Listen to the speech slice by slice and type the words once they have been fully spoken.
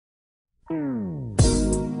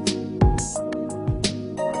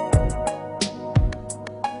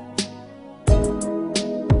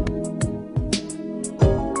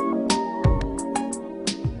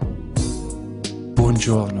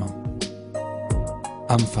Buongiorno,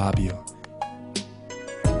 I'm Fabio,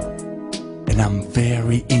 and I'm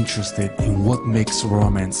very interested in what makes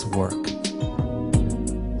romance work.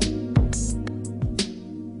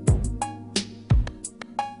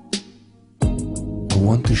 I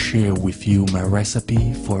want to share with you my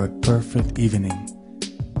recipe for a perfect evening,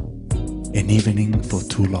 an evening for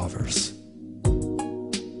two lovers.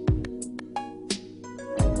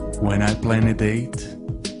 When I plan a date,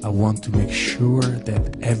 I want to make sure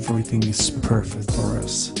that everything is perfect for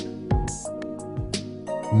us.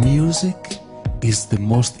 Music is the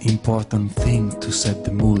most important thing to set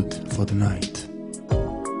the mood for the night.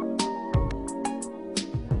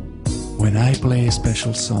 When I play a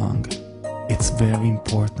special song, it's very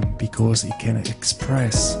important because it can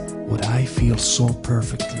express what I feel so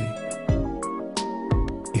perfectly.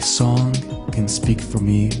 A song can speak for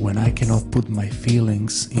me when I cannot put my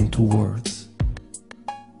feelings into words.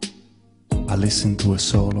 I listen to a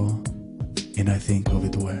solo and I think of a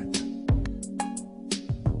duet.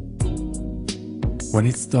 When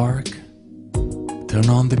it's dark, turn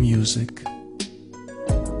on the music.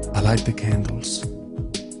 I light the candles.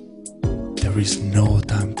 There is no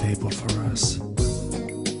timetable for us, for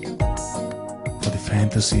the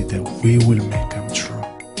fantasy that we will make come true.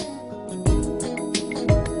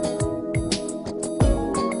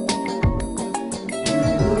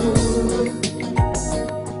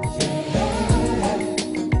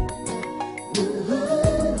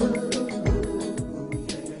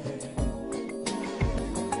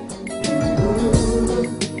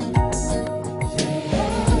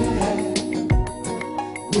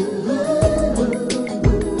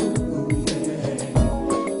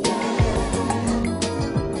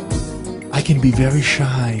 I can be very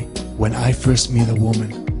shy when I first meet a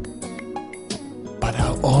woman, but I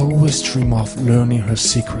always dream of learning her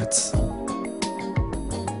secrets.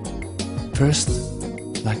 First,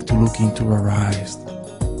 like to look into her eyes,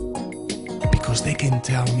 because they can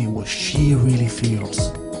tell me what she really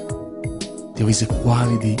feels. There is a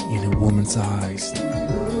quality in a woman's eyes.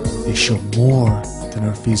 They show more than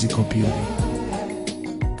her physical beauty.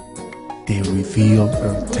 They reveal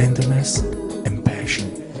her tenderness and passion,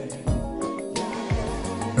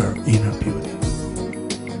 her inner beauty.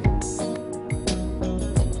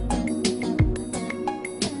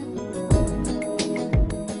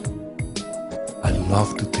 I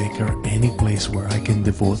love to take her any place where I can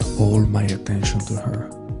devote all my attention to her.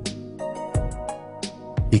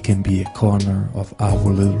 It can be a corner of our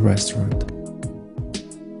little restaurant.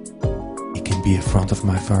 It can be in front of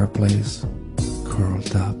my fireplace,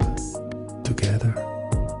 curled up together.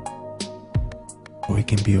 Or it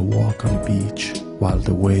can be a walk on the beach while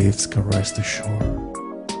the waves caress the shore,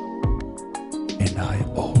 and I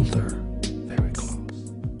hold her very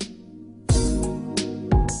close.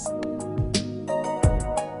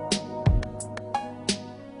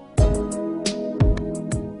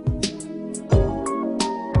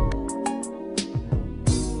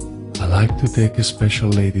 I like to take a special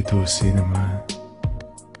lady to a cinema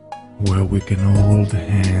where we can hold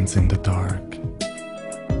hands in the dark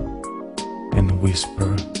and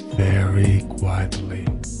whisper very quietly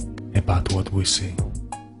about what we see.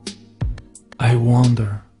 I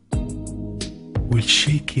wonder, will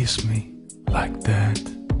she kiss me like that?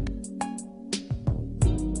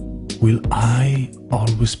 Will I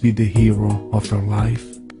always be the hero of her life?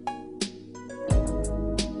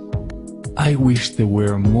 I wish there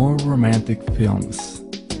were more romantic films,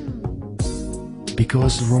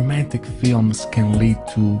 because romantic films can lead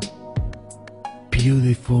to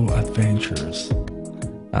beautiful adventures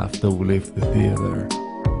after we leave the theater.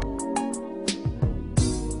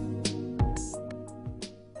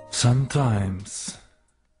 Sometimes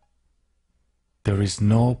there is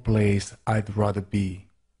no place I'd rather be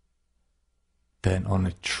than on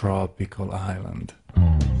a tropical island.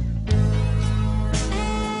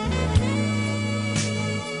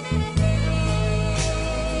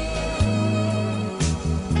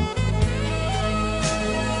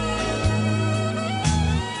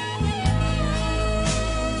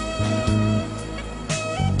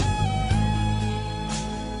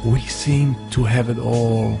 We seem to have it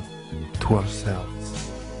all to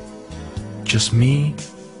ourselves. Just me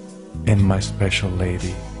and my special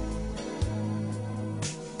lady.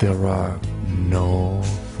 There are no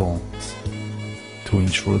phones to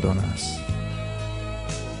intrude on us.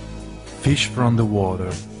 Fish from the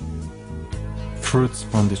water, fruits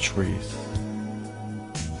from the trees,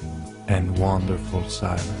 and wonderful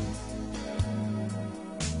silence.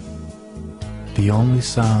 The only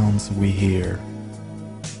sounds we hear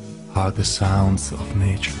are the sounds of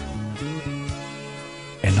nature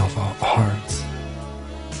and of our hearts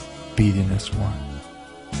beating as one.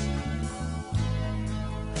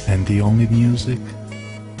 And the only music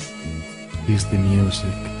is the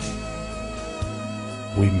music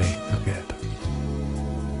we make together.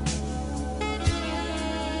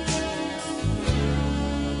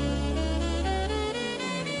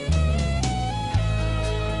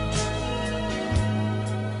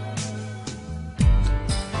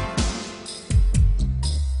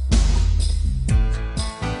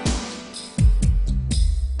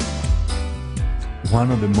 One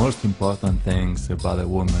of the most important things about a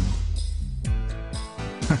woman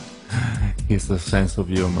is the sense of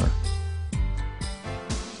humor.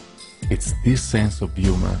 It's this sense of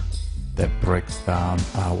humor that breaks down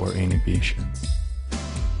our inhibitions.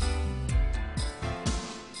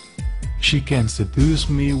 She can seduce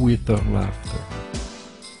me with her laughter.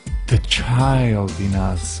 The child in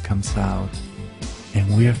us comes out,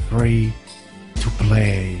 and we're free to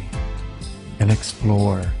play and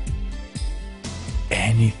explore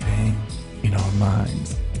anything in our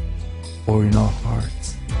minds or in our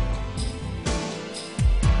hearts.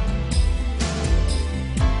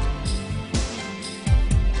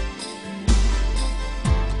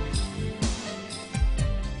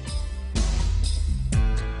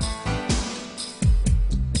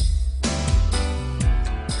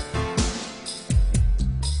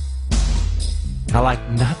 I like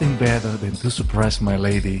nothing better than to surprise my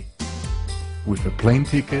lady with a plane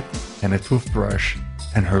ticket and a toothbrush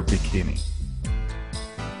and her bikini.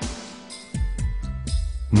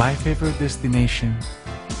 My favorite destination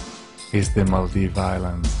is the Maldives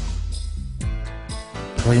Islands.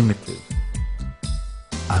 Primitive,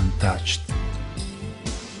 untouched.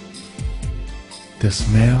 The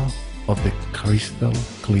smell of the crystal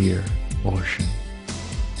clear ocean.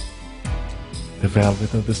 The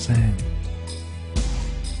velvet of the sand.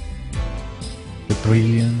 The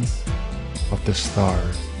brilliance of the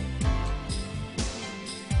stars.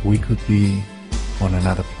 We could be on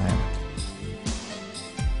another planet.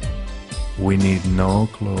 We need no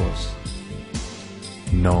clothes,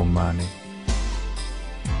 no money,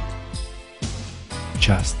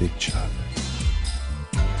 just each other.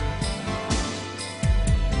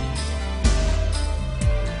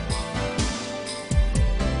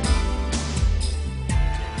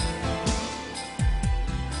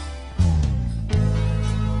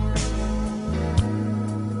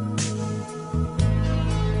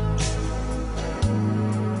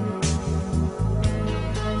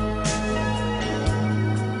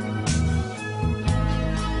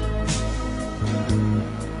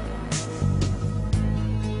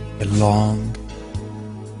 A long,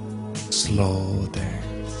 slow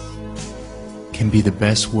dance can be the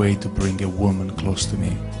best way to bring a woman close to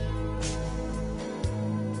me.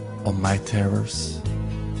 On my terrace,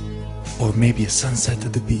 or maybe a sunset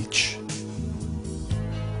at the beach.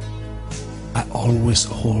 I always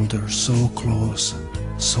hold her so close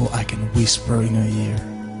so I can whisper in her ear.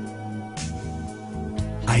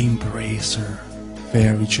 I embrace her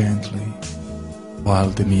very gently while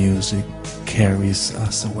the music carries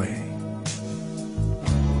us away.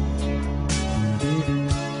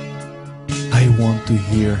 I want to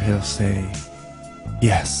hear her say,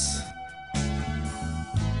 yes.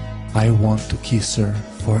 I want to kiss her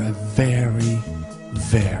for a very,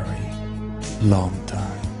 very long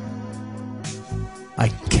time. I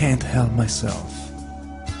can't help myself.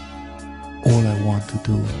 All I want to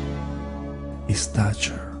do is touch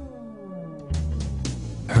her.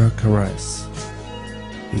 Her caress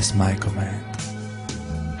is my command.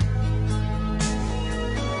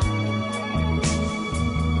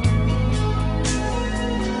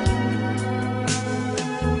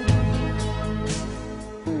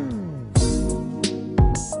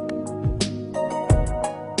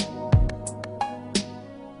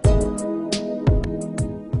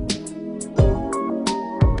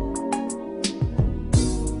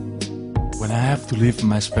 When I have to leave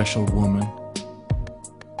my special woman,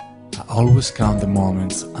 I always count the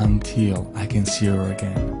moments until I can see her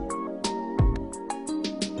again.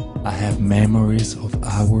 I have memories of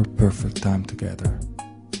our perfect time together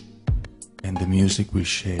and the music we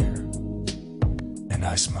share, and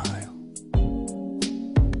I smile.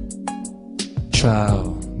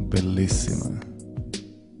 Ciao, bellissima.